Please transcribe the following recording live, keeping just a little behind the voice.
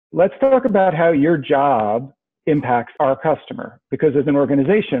let's talk about how your job impacts our customer, because as an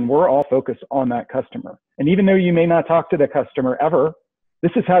organization, we're all focused on that customer. And even though you may not talk to the customer ever,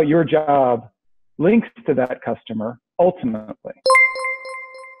 this is how your job links to that customer ultimately.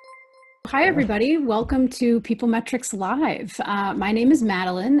 Hi, everybody. Welcome to PeopleMetrics Live. My name is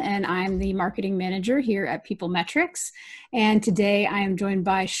Madeline, and I'm the marketing manager here at PeopleMetrics. And today I am joined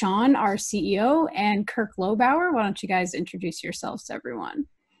by Sean, our CEO, and Kirk Lobauer. Why don't you guys introduce yourselves to everyone?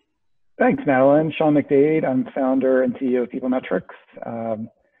 Thanks, Madeline. Sean McDade. I'm founder and CEO of PeopleMetrics.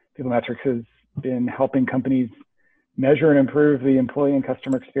 PeopleMetrics has been helping companies measure and improve the employee and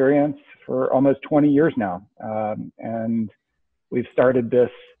customer experience for almost 20 years now. And we've started this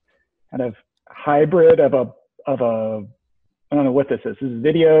kind of hybrid of a I don't know what this is. This is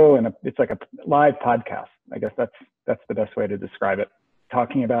video, and it's like a live podcast. I guess that's the best way to describe it.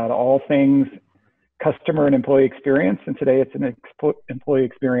 Talking about all things customer and employee experience. And today it's an employee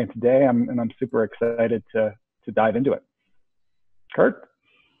experience day. And I'm super excited to dive into it. Kirk?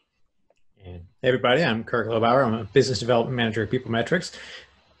 Hey everybody, I'm Kirk Lobauer. I'm a business development manager at PeopleMetrics.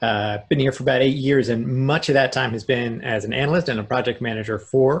 Been here for about 8 years, and much of that time has been as an analyst and a project manager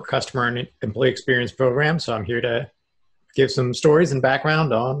for customer and employee experience programs. So I'm here to give some stories and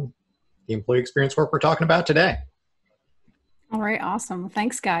background on the employee experience work we're talking about today. All right, awesome.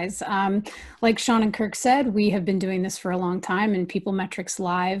 Thanks, guys. Like Sean and Kirk said, we have been doing this for a long time, and PeopleMetrics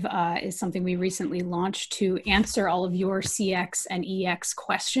Live is something we recently launched to answer all of your CX and EX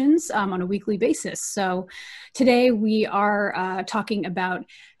questions on a weekly basis. So today we are talking about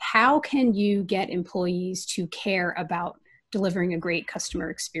how can you get employees to care about delivering a great customer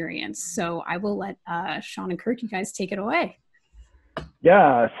experience. So I will let Sean and Kirk, you guys take it away.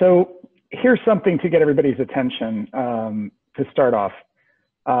 Yeah, so here's something to get everybody's attention. To start off,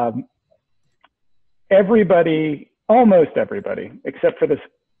 almost everybody, except for the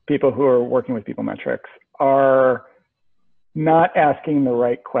people who are working with PeopleMetrics, are not asking the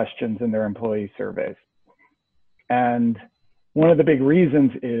right questions in their employee surveys. And one of the big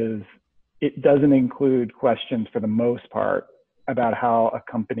reasons is it doesn't include questions, for the most part, about how a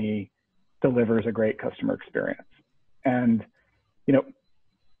company delivers a great customer experience. And,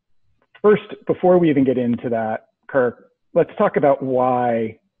 first, before we even get into that, Kirk, let's talk about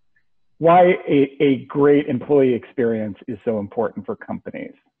why a great employee experience is so important for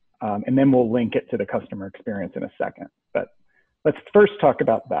companies. And then we'll link it to the customer experience in a second. But let's first talk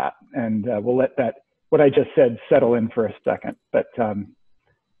about that. And we'll let what I just said, settle in for a second. But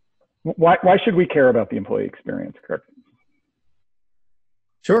why should we care about the employee experience, Kirk?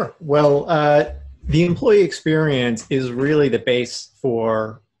 Sure. Well, the employee experience is really the base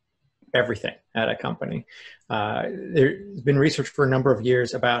for everything at a company. There's been research for a number of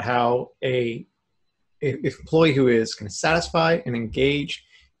years about how if employee who is kind of satisfied and engaged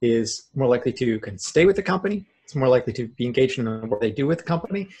is more likely to kind of stay with the company. It's more likely to be engaged in what they do with the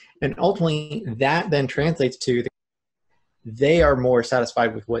company. And ultimately that then translates to they are more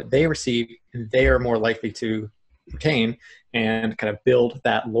satisfied with what they receive, and they are more likely to retain and kind of build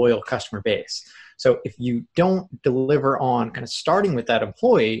that loyal customer base. So if you don't deliver on kind of starting with that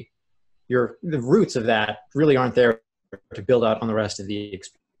employee, the roots of that really aren't there to build out on the rest of the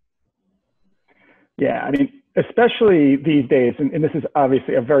experience. Yeah, I mean, especially these days, and this is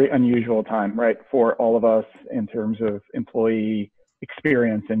obviously a very unusual time, right, for all of us in terms of employee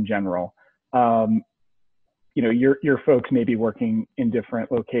experience in general. Your folks may be working in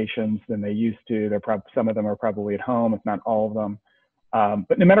different locations than they used to. Some of them are probably at home, if not all of them.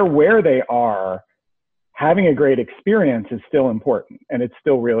 But no matter where they are, having a great experience is still important, and it's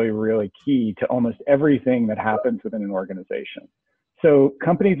still really, really key to almost everything that happens within an organization. So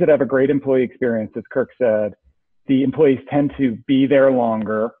companies that have a great employee experience, as Kirk said, the employees tend to be there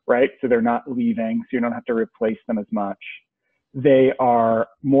longer, right? So they're not leaving, so you don't have to replace them as much. They are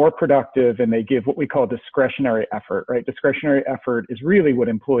more productive, and they give what we call discretionary effort, right? Discretionary effort is really what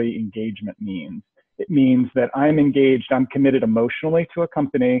employee engagement means. It means that I'm engaged, I'm committed emotionally to a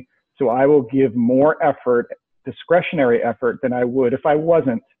company, so I will give more effort, discretionary effort, than I would if I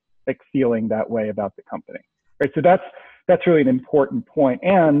wasn't feeling that way about the company, right? So that's really an important point.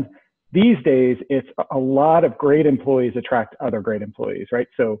 And these days, it's a lot of great employees attract other great employees, right?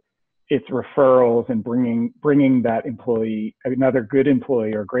 So it's referrals and bringing that employee, another good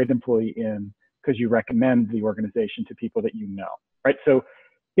employee or great employee in because you recommend the organization to people that you know, right? So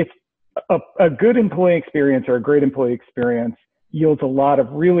it's a good employee experience or a great employee experience yields a lot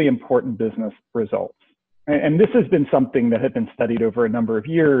of really important business results. And this has been something that had been studied over a number of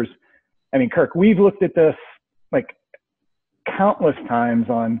years. I mean, Kirk, we've looked at this like countless times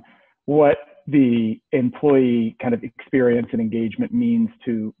on what the employee kind of experience and engagement means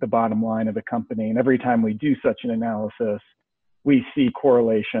to the bottom line of the company. And every time we do such an analysis, we see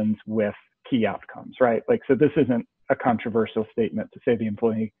correlations with key outcomes, right? Like, so this isn't a controversial statement to say the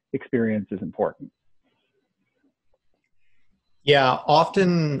employee experience is important. Yeah,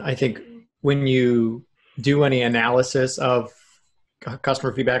 often I think when you do any analysis of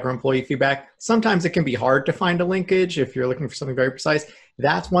customer feedback or employee feedback, sometimes it can be hard to find a linkage if you're looking for something very precise.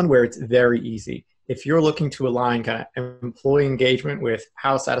 That's one where it's very easy. If you're looking to align kind of employee engagement with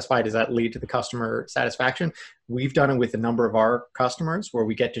how satisfied does that lead to the customer satisfaction, we've done it with a number of our customers where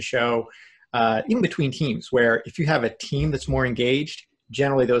we get to show even between teams, where if you have a team that's more engaged,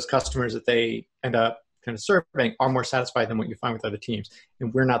 generally those customers that they end up kind of surveying are more satisfied than what you find with other teams.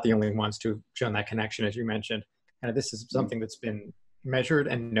 And we're not the only ones to have shown that connection, as you mentioned. And this is something that's been measured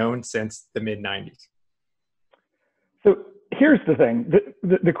and known since the mid-90s. So here's the thing.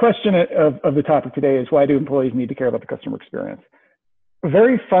 The question of the topic today is, why do employees need to care about the customer experience? A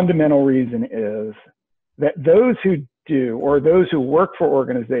very fundamental reason is that those who do, or those who work for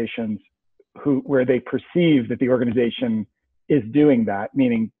organizations where they perceive that the organization is doing that,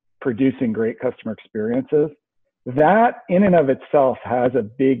 meaning producing great customer experiences, that in and of itself has a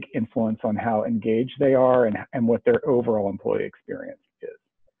big influence on how engaged they are and what their overall employee experience is.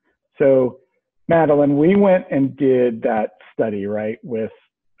 So Madeline, we went and did that study, right, with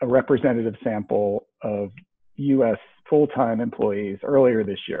a representative sample of US full-time employees earlier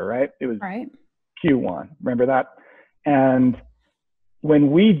this year, right? It was right. Q1, remember that? And when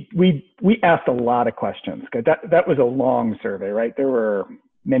we asked a lot of questions, that was a long survey, right? There were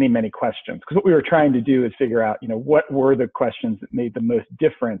many questions, because what we were trying to do is figure out, what were the questions that made the most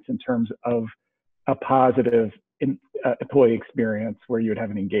difference in terms of a positive employee experience where you would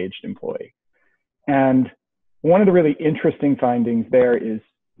have an engaged employee. And one of the really interesting findings there is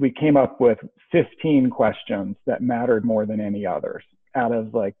we came up with 15 questions that mattered more than any others out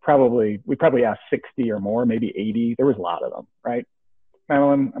of we probably asked 60 or more, maybe 80. There was a lot of them, right?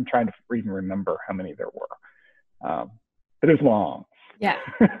 Madeline, I'm trying to even remember how many there were, but it was long. Yeah.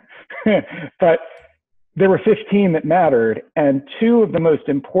 But there were 15 that mattered, and 2 of the most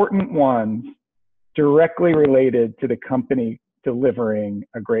important ones directly related to the company delivering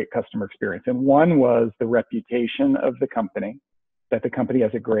a great customer experience. And one was the reputation of the company, that the company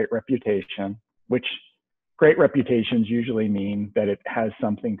has a great reputation, which great reputations usually mean that it has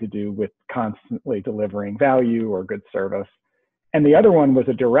something to do with constantly delivering value or good service. And the other one was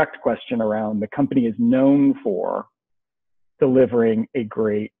a direct question around the company is known for delivering a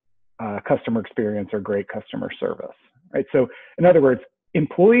great customer experience or great customer service, right? So in other words,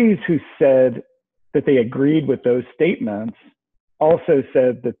 employees who said that they agreed with those statements also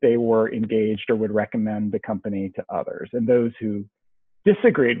said that they were engaged or would recommend the company to others. And those who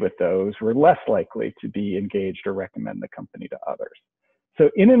disagreed with those were less likely to be engaged or recommend the company to others.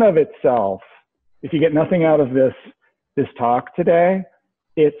 So in and of itself, if you get nothing out of this talk today,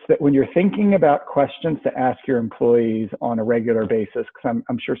 it's that when you're thinking about questions to ask your employees on a regular basis, because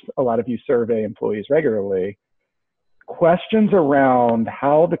I'm sure a lot of you survey employees regularly, questions around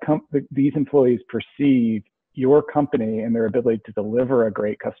how these employees perceive your company and their ability to deliver a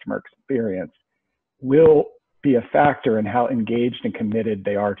great customer experience will be a factor in how engaged and committed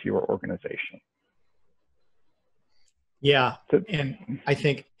they are to your organization. Yeah, and I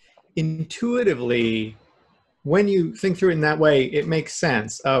think intuitively, when you think through it in that way, it makes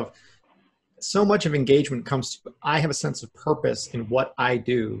sense of so much of engagement comes to, I have a sense of purpose in what I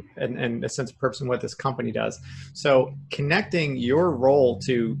do and a sense of purpose in what this company does. So connecting your role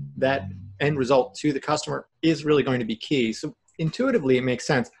to that end result to the customer is really going to be key. So intuitively, it makes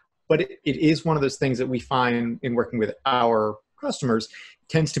sense, but it is one of those things that we find in working with our customers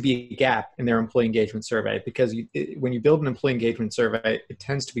tends to be a gap in their employee engagement survey, because when you build an employee engagement survey, it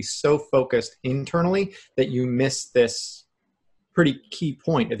tends to be so focused internally that you miss this pretty key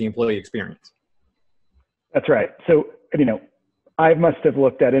point of the employee experience. That's right. So, I must have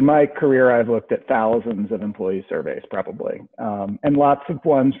looked at, in my career, I've looked at thousands of employee surveys probably. And lots of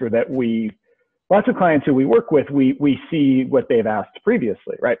ones where lots of clients who we work with, we see what they've asked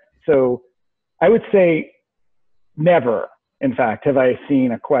previously, right? So I would say never, in fact, have I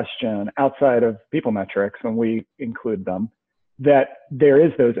seen a question outside of PeopleMetrics, when we include them, that there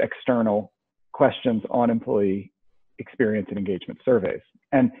is those external questions on employee experience and engagement surveys.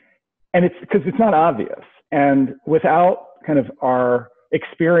 And it's because it's not obvious. And without kind of our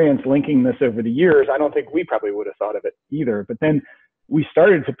experience linking this over the years, I don't think we probably would have thought of it either. But then we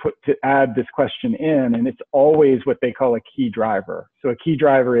started to add this question in, and it's always what they call a key driver. So a key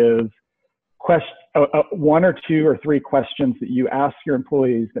driver is, one or two or three questions that you ask your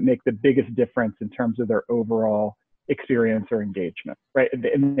employees that make the biggest difference in terms of their overall experience or engagement, right?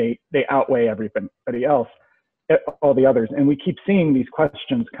 And they outweigh everybody else, all the others. And we keep seeing these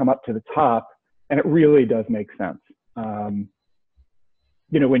questions come up to the top, and it really does make sense.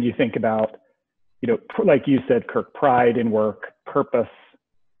 You know, when you think about, you know, like you said, Kirk, pride in work, purpose,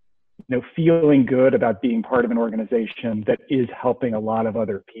 you know, feeling good about being part of an organization that is helping a lot of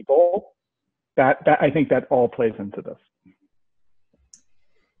other people. That I think that all plays into this.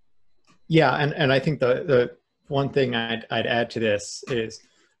 Yeah, and I think the one thing I'd add to this is,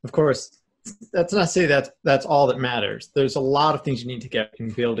 of course, that's not to say that that's all that matters. There's a lot of things you need to get in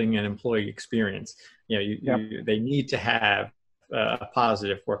building an employee experience. You know, they need to have a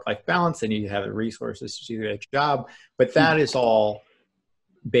positive work-life balance. They need to have the resources to do their job, but that is all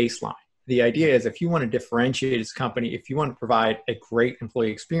baseline. The idea is, if you want to differentiate as a company, if you want to provide a great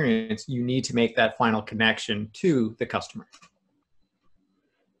employee experience, you need to make that final connection to the customer.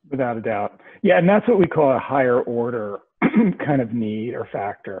 Without a doubt. Yeah, and that's what we call a higher order kind of need or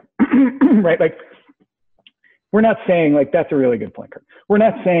factor, right? Like, we're not saying, like, that's a really good point, Kurt. We're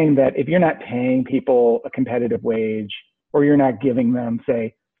not saying that if you're not paying people a competitive wage, or you're not giving them,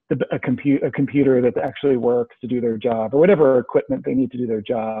 say, a computer that actually works to do their job, or whatever equipment they need to do their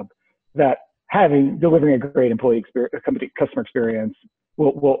job, that delivering a great employee experience, customer experience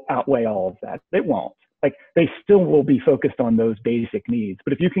will outweigh all of that. It won't. Like, they still will be focused on those basic needs.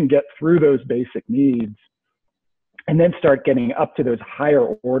 But if you can get through those basic needs and then start getting up to those higher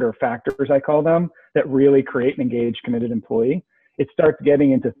order factors, I call them, that really create an engaged, committed employee, it starts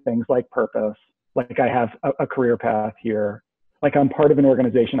getting into things like purpose, like I have a career path here, like I'm part of an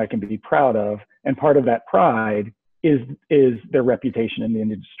organization I can be proud of. And part of that pride is their reputation in the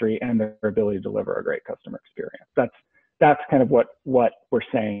industry and their ability to deliver a great customer experience. That's kind of what we're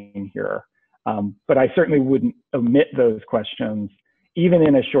saying here. But I certainly wouldn't omit those questions, even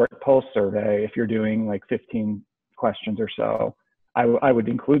in a short pulse survey. If you're doing like 15 questions or so, I would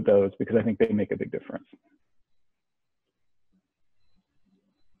include those, because I think they make a big difference.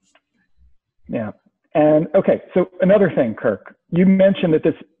 Yeah. And okay, so another thing, Kirk, you mentioned that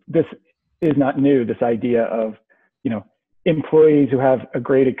this is not new, this idea of, you know, employees who have a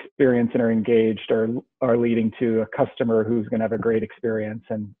great experience and are engaged are leading to a customer who's going to have a great experience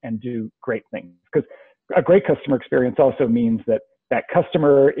and do great things. Because a great customer experience also means that that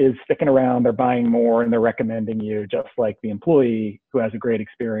customer is sticking around, they're buying more, and they're recommending you, just like the employee who has a great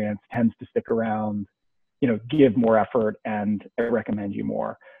experience tends to stick around, you know, give more effort and recommend you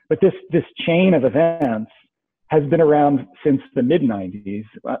more. But this chain of events has been around since the mid-90s.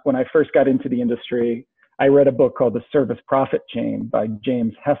 When I first got into the industry, I read a book called The Service Profit Chain by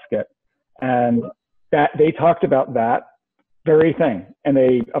James Heskett, and that they talked about that very thing, and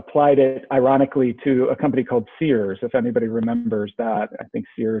they applied it ironically to a company called Sears. If anybody remembers that, I think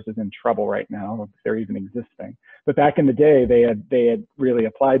Sears is in trouble right now, if they're even existing. But back in the day, they had really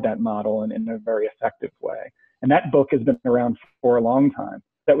applied that model in a very effective way. And that book has been around for a long time.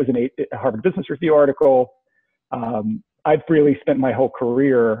 That was a Harvard Business Review article. I've really spent my whole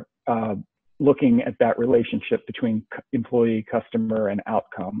career looking at that relationship between employee, customer, and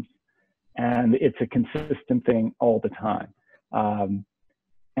outcomes. And it's a consistent thing all the time.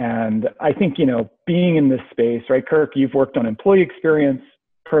 And I think, you know, being in this space, right, Kirk, you've worked on employee experience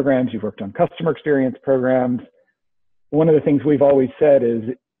programs, you've worked on customer experience programs. One of the things we've always said is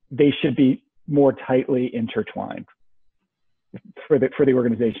they should be more tightly intertwined for the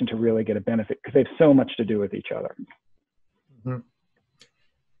organization to really get a benefit, because they have so much to do with each other.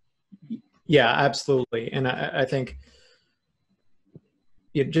 Mm-hmm. Yeah, absolutely. And I think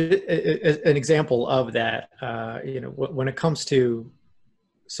an example of that, you know, when it comes to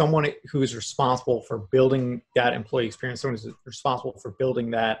someone who's responsible for building that employee experience, someone who's responsible for building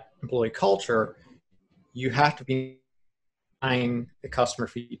that employee culture, you have to be tying the customer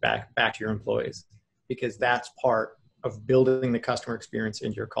feedback back to your employees, because that's part of building the customer experience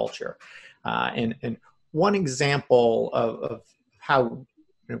into your culture. And one example of how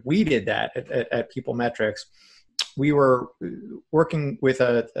we did that at PeopleMetrics, we were working with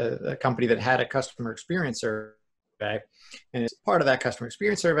a company that had a customer experience survey, and as part of that customer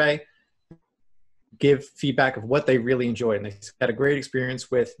experience survey, give feedback of what they really enjoyed. And they had a great experience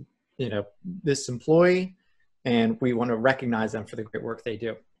with, you know, this employee, and we want to recognize them for the great work they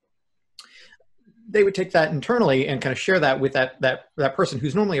do. They would take that internally and kind of share that with that person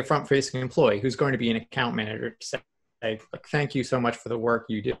who's normally a front-facing employee, who's going to be an account manager, to say, thank you so much for the work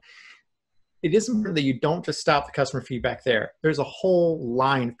you do. It is important that you don't just stop the customer feedback there. There's a whole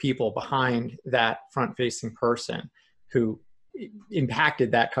line of people behind that front-facing person who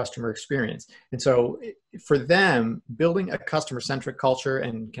impacted that customer experience. And so for them, building a customer-centric culture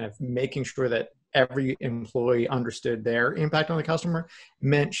and kind of making sure that every employee understood their impact on the customer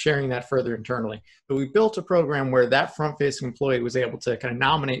meant sharing that further internally. So we built a program where that front-facing employee was able to kind of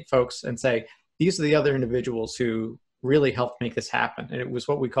nominate folks and say, these are the other individuals who really helped make this happen. And it was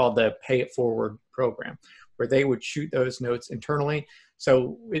what we called the Pay It Forward program, where they would shoot those notes internally.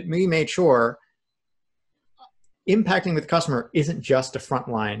 So we made sure impacting with the customer isn't just a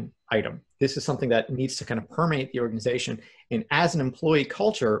frontline item. This is something that needs to kind of permeate the organization. And as an employee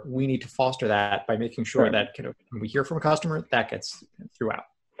culture, we need to foster that by making sure that when we hear from a customer, that gets throughout.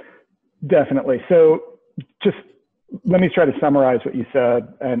 Definitely. So just let me try to summarize what you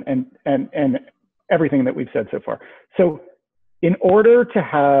said and everything that we've said so far. So in order to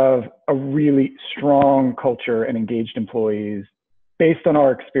have a really strong culture and engaged employees, based on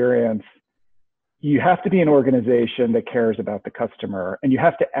our experience, you have to be an organization that cares about the customer, and you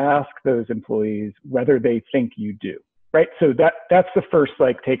have to ask those employees whether they think you do, right? So that's the first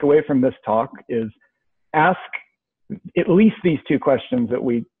takeaway from this talk is ask at least these two questions that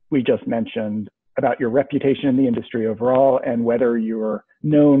we just mentioned about your reputation in the industry overall and whether you're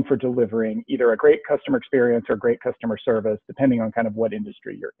known for delivering either a great customer experience or great customer service, depending on kind of what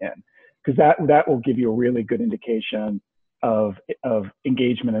industry you're in, because that will give you a really good indication of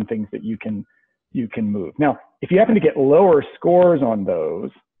engagement and things that you can move. Now, if you happen to get lower scores on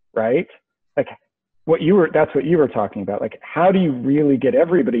those, right? That's what you were talking about. Like, how do you really get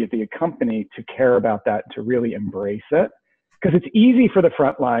everybody at the company to care about that, to really embrace it? Because it's easy for the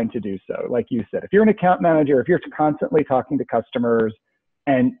front line to do so. Like you said, if you're an account manager, if you're constantly talking to customers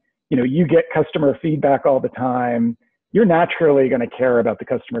and you get customer feedback all the time, you're naturally going to care about the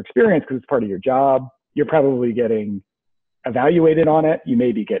customer experience because it's part of your job. You're probably getting evaluated on it. You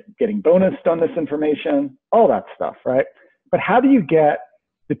may be getting bonused on this information, all that stuff, right? But how do you get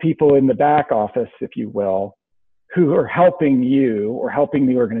the people in the back office, if you will, who are helping you or helping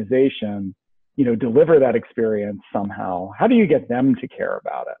the organization, deliver that experience somehow? How do you get them to care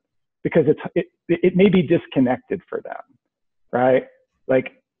about it? Because it may be disconnected for them, right?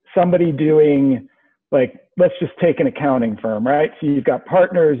 Like somebody doing, let's just take an accounting firm, right? So you've got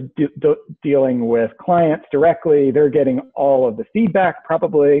partners dealing with clients directly. They're getting all of the feedback,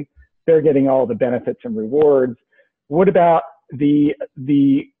 probably. They're getting all the benefits and rewards. What about the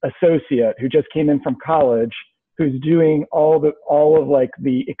associate who just came in from college, who's doing all of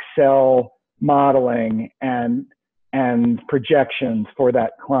the Excel modeling and projections for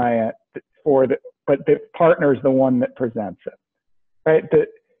that client but the partner's the one that presents it, right?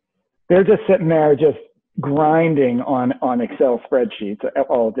 They're just sitting there just grinding on Excel spreadsheets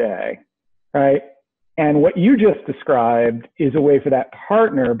all day, right? And what you just described is a way for that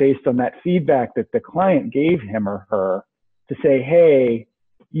partner, based on that feedback that the client gave him or her, to say, hey,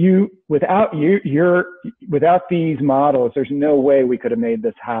 without these models, there's no way we could have made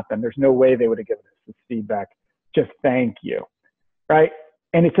this happen. There's no way they would have given us this feedback. Just thank you, right?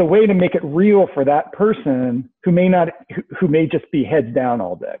 And it's a way to make it real for that person who may just be heads down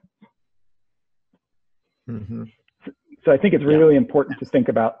all day. Mm-hmm. So I think it's really important to think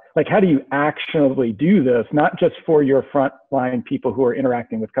about, how do you actionably do this, not just for your frontline people who are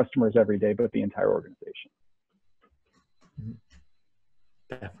interacting with customers every day, but the entire organization.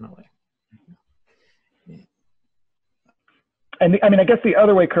 Definitely. And I guess the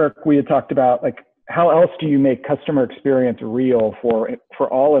other way, Kirk, we had talked about, how else do you make customer experience real for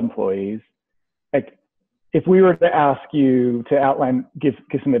all employees? If we were to ask you to give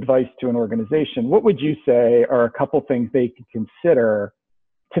some advice to an organization, what would you say are a couple things they could consider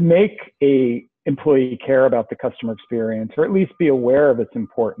to make a employee care about the customer experience, or at least be aware of its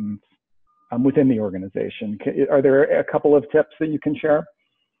importance within the organization? Are there a couple of tips that you can share?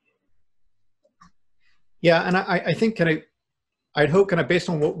 Yeah, and I think I'd hope based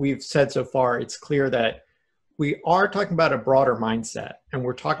on what we've said so far, it's clear that we are talking about a broader mindset, and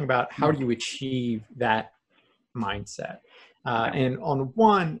we're talking about how do you achieve that mindset. And on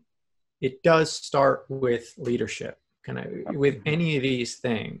one, it does start with leadership. With any of these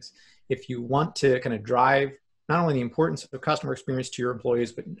things, if you want to drive not only the importance of customer experience to your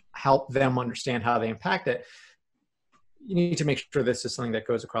employees, but help them understand how they impact it, you need to make sure this is something that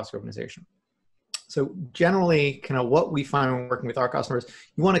goes across the organization. So generally, what we find when working with our customers,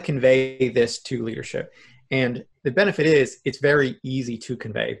 you want to convey this to leadership. And the benefit is it's very easy to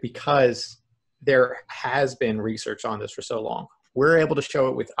convey because there has been research on this for so long. We're able to show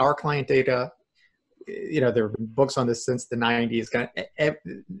it with our client data. There have been books on this since the 90s.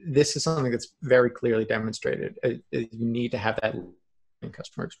 This is something that's very clearly demonstrated. You need to have that in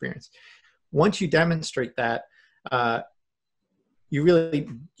customer experience. Once you demonstrate that,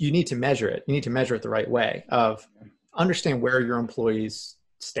 you need to measure it. You need to measure it the right way of understand where your employees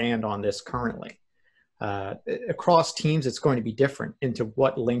stand on this currently. Across teams, it's going to be different into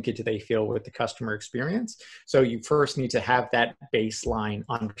what linkage they feel with the customer experience. So you first need to have that baseline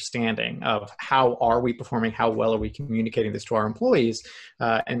understanding of how are we performing, how well are we communicating this to our employees,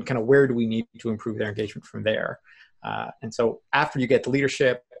 and kind of where do we need to improve their engagement from there. And so after you get the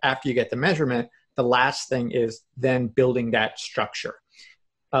leadership, after you get the measurement, the last thing is then building that structure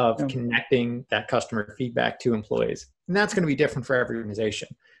of connecting that customer feedback to employees. And that's going to be different for every organization.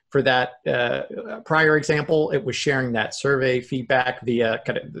 For that prior example, it was sharing that survey feedback via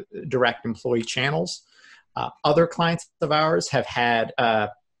kind of direct employee channels. Other clients of ours have had a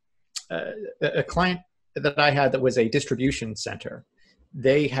client that I had that was a distribution center.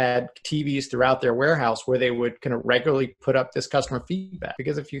 They had TVs throughout their warehouse where they would kind of regularly put up this customer feedback.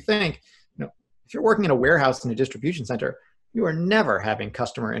 Because if you think, if you're working in a warehouse in a distribution center, you are never having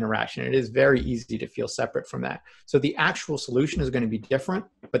customer interaction. It is very easy to feel separate from that. So the actual solution is going to be different,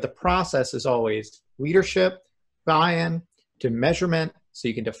 but the process is always leadership, buy-in to measurement, so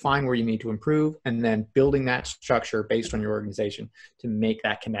you can define where you need to improve, and then building that structure based on your organization to make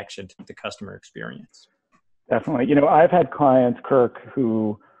that connection to the customer experience. Definitely. I've had clients, Kirk,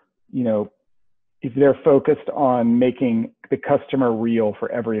 who, if they're focused on making the customer real for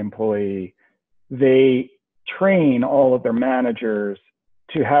every employee, they train all of their managers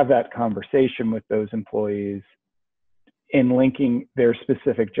to have that conversation with those employees in linking their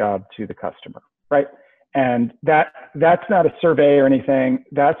specific job to the customer, right? And that's not a survey or anything.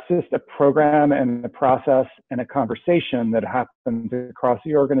 That's just a program and a process and a conversation that happens across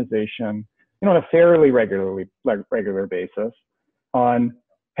the organization, on a fairly regular basis on,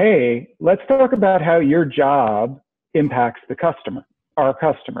 hey, let's talk about how your job impacts the customer, our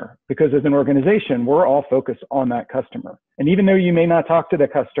customer, because as an organization, we're all focused on that customer. And even though you may not talk to the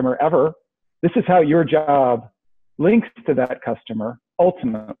customer ever, this is how your job links to that customer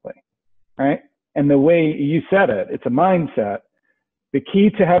ultimately, right? And the way you said it, it's a mindset. The key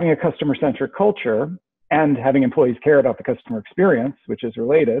to having a customer-centric culture and having employees care about the customer experience, which is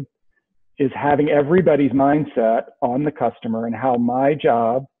related, is having everybody's mindset on the customer and how my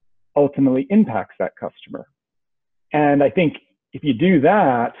job ultimately impacts that customer. And I think if you do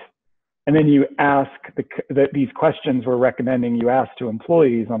that, and then you ask these questions we're recommending you ask to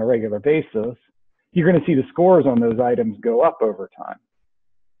employees on a regular basis, you're going to see the scores on those items go up over time.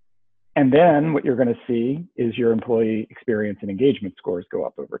 And then what you're going to see is your employee experience and engagement scores go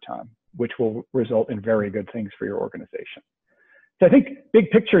up over time, which will result in very good things for your organization. So I think big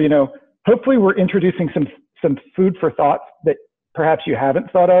picture, hopefully we're introducing some food for thought that perhaps you haven't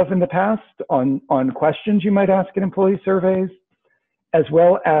thought of in the past on questions you might ask in employee surveys, as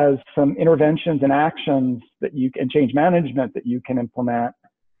well as some interventions and actions that you can change management that you can implement,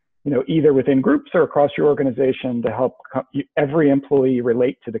 either within groups or across your organization to help every employee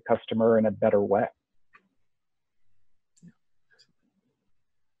relate to the customer in a better way.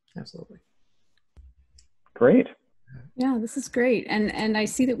 Absolutely. Great. Yeah, this is great. And I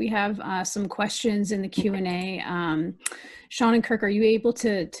see that we have some questions in the Q&A. Sean and Kirk, are you able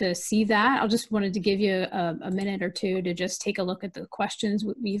to see that? I just wanted to give you a minute or two to just take a look at the questions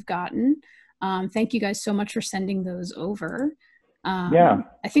we've gotten. Thank you guys so much for sending those over.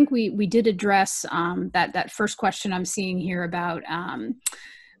 I think we did address that first question I'm seeing here about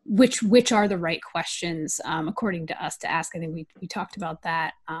which are the right questions according to us to ask. I think we talked about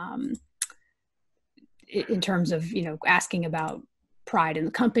that in terms of asking about pride in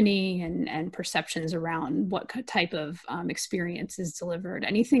the company and perceptions around what type of experience is delivered.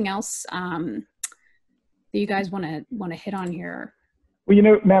 Anything else that you guys want to hit on here? Well,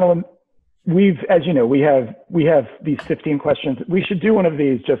 Madeline, as you know, we have these 15 questions. We should do one of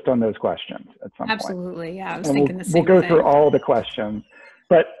these just on those questions at some point. Absolutely. Yeah, I was thinking the same thing. We'll go through all the questions,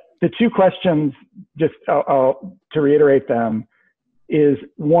 but the two questions, just to reiterate them, is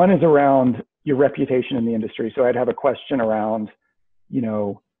one is around your reputation in the industry. So I'd have a question around,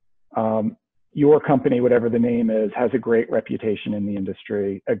 your company, whatever the name is, has a great reputation in the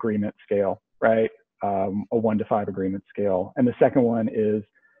industry, agreement scale, right? A 1 to 5 agreement scale. And the second one is,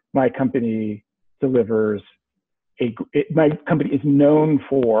 my company delivers my company is known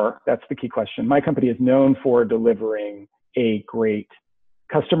for, that's the key question. My company is known for delivering a great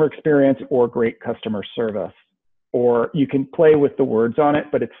customer experience or great customer service. Or you can play with the words on it,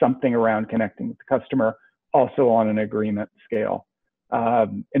 but it's something around connecting with the customer, also on an agreement scale.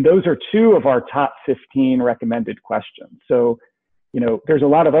 And those are two of our top 15 recommended questions. So, there's a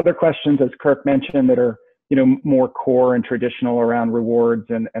lot of other questions, as Kirk mentioned, that are, more core and traditional around rewards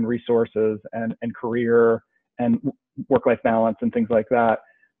and resources and career and work-life balance and things like that.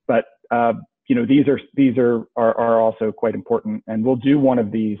 But you know, these are also quite important, and we'll do one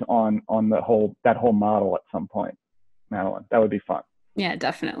of these on that whole model at some point, Madeline. That would be fun. Yeah,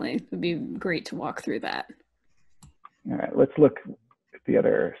 definitely. It would be great to walk through that. All right, let's look at the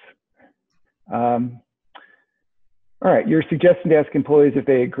others. All right, you're suggesting to ask employees if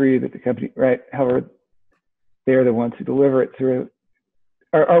they agree that the company, right? However, they're the ones who deliver it through.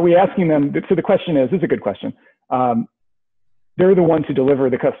 Are we asking them? So the question is, this is a good question. They're the ones who deliver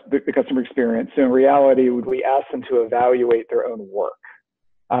the customer experience. So in reality, would we ask them to evaluate their own work?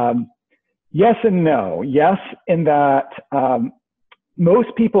 Yes and no. Yes, in that most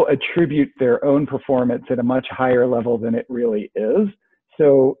people attribute their own performance at a much higher level than it really is.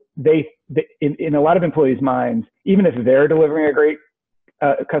 So in a lot of employees' minds, even if they're delivering a great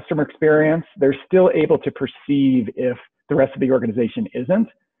customer experience, they're still able to perceive if the rest of the organization isn't,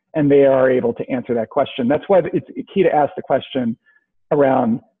 and they are able to answer that question. That's why it's key to ask the question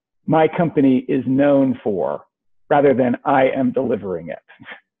around my company is known for, rather than I am delivering it,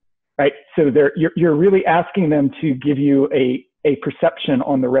 right? So you're really asking them to give you a perception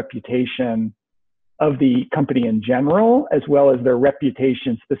on the reputation of the company in general, as well as their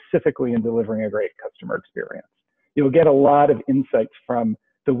reputation specifically in delivering a great customer experience. You'll get a lot of insights from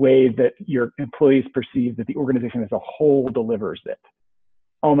the way that your employees perceive that the organization as a whole delivers it,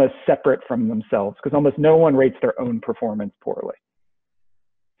 almost separate from themselves, because almost no one rates their own performance poorly.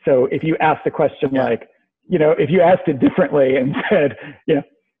 So if you ask the question like, you know, if you asked it differently and said, you know,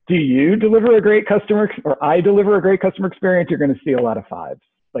 do you deliver a great customer, or I deliver a great customer experience, you're going to see a lot of fives,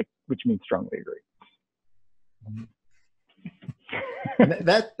 like, which means strongly agree.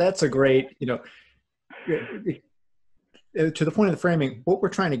 That's a great, you know, to the point of the framing, what we're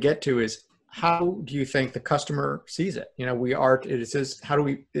trying to get to is, how do you think the customer sees it? You know, it says,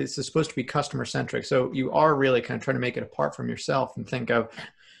 it's supposed to be customer centric. So you are really kind of trying to make it apart from yourself and think of,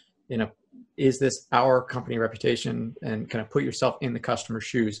 you know, is this our company reputation, and kind of put yourself in the customer's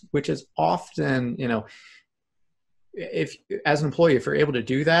shoes, which is often, you know, if as an employee, if you're able to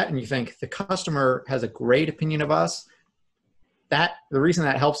do that and you think the customer has a great opinion of us, that the reason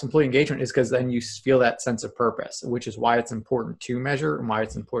that helps employee engagement is because then you feel that sense of purpose, which is why it's important to measure and why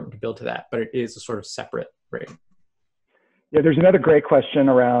it's important to build to that. But it is a sort of separate rating. Yeah, there's another great question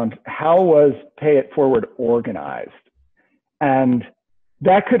around how was Pay It Forward organized? And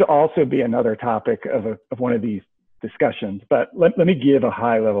that could also be another topic of one of these discussions. But let me give a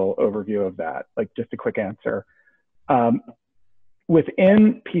high level overview of that, like just a quick answer.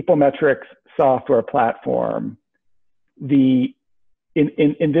 Within PeopleMetrics software platform,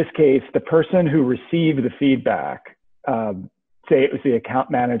 in this case, the person who received the feedback, say it was the account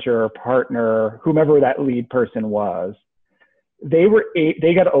manager or partner, whomever that lead person was, they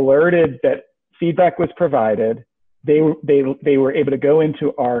got alerted that feedback was provided. They were able to go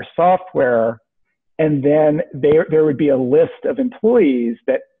into our software, and then there would be a list of employees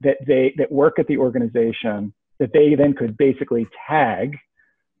that work at the organization that they then could basically tag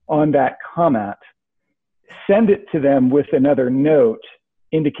on that comment, send it to them with another note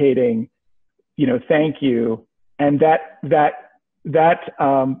indicating, you know, thank you. And that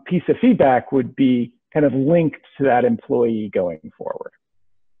piece of feedback would be kind of linked to that employee going forward.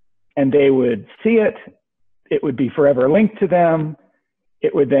 And they would see it. It would be forever linked to them.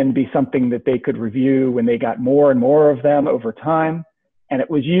 It would then be something that they could review when they got more and more of them over time. And it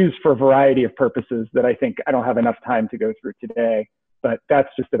was used for a variety of purposes that I think I don't have enough time to go through today, but that's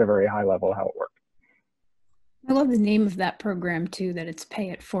just at a very high level how it works. I love the name of that program too, that it's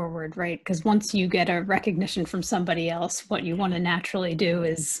Pay It Forward, right? Because once you get a recognition from somebody else, what you want to naturally do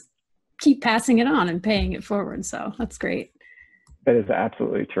is keep passing it on and paying it forward. So that's great. That is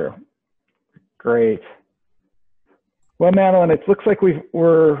absolutely true. Great. Well, Madeline, it looks like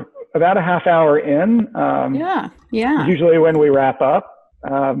we're about a half hour in. Yeah. Usually when we wrap up.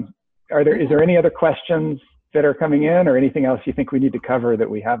 Is there any other questions that are coming in, or anything else you think we need to cover that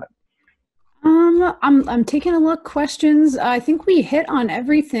we haven't? I'm taking a look. Questions. I think we hit on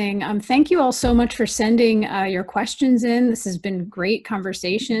everything. Thank you all so much for sending your questions in. This has been great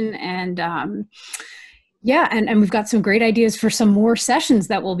conversation, and yeah, and we've got some great ideas for some more sessions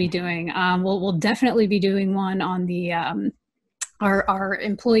that we'll be doing. We'll definitely be doing one on the our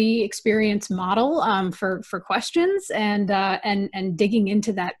employee experience model for questions, and digging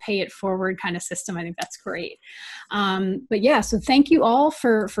into that Pay It Forward kind of system. I think that's great. But yeah, so thank you all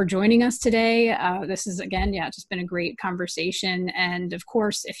for joining us today. This is, again, yeah, just been a great conversation. And of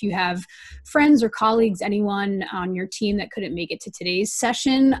course, if you have friends or colleagues, anyone on your team that couldn't make it to today's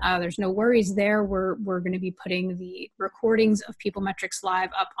session, there's no worries there. We're going to be putting the recordings of PeopleMetrics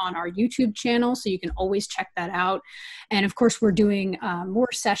Live up on our YouTube channel, so you can always check that out. And of course, we're doing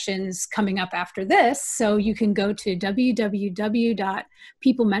more sessions coming up after this, so you can go to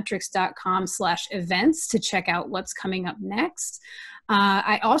www.peoplemetrics.com/events to check out what's coming up next.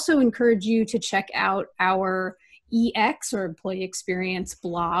 I also encourage you to check out our EX, or employee experience,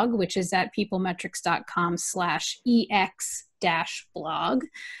 blog, which is at peoplemetrics.com/EX-blog.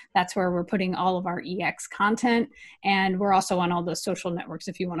 That's where we're putting all of our EX content. And we're also on all the social networks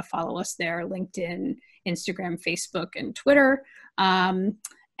if you want to follow us there: LinkedIn, Instagram, Facebook, and Twitter.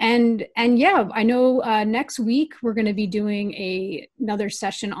 And yeah, I know next week we're going to be doing another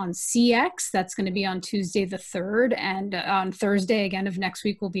session on CX. That's going to be on Tuesday the 3rd. And on Thursday again of next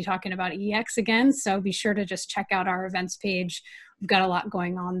week, we'll be talking about EX again. So be sure to just check out our events page. We've got a lot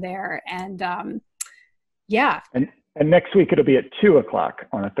going on there. And yeah. And next week it'll be at 2 o'clock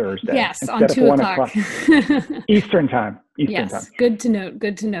on a Thursday. Yes, on 2 o'clock. Eastern time. Eastern time. Good to note.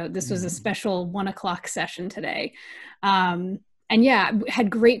 Good to note. This was a special 1 o'clock session today. And yeah, had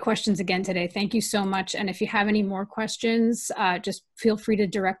great questions again today. Thank you so much. And if you have any more questions, just feel free to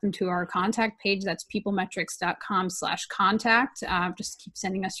direct them to our contact page. That's peoplemetrics.com/contact. Just keep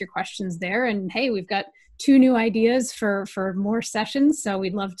sending us your questions there. And hey, we've got 2 new ideas for more sessions. So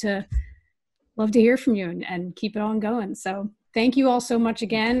we'd love to hear from you and keep it on going. So thank you all so much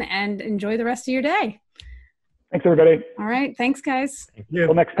again, and enjoy the rest of your day. Thanks, everybody. All right. Thanks, guys. Thank you.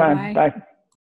 Till next time. Bye.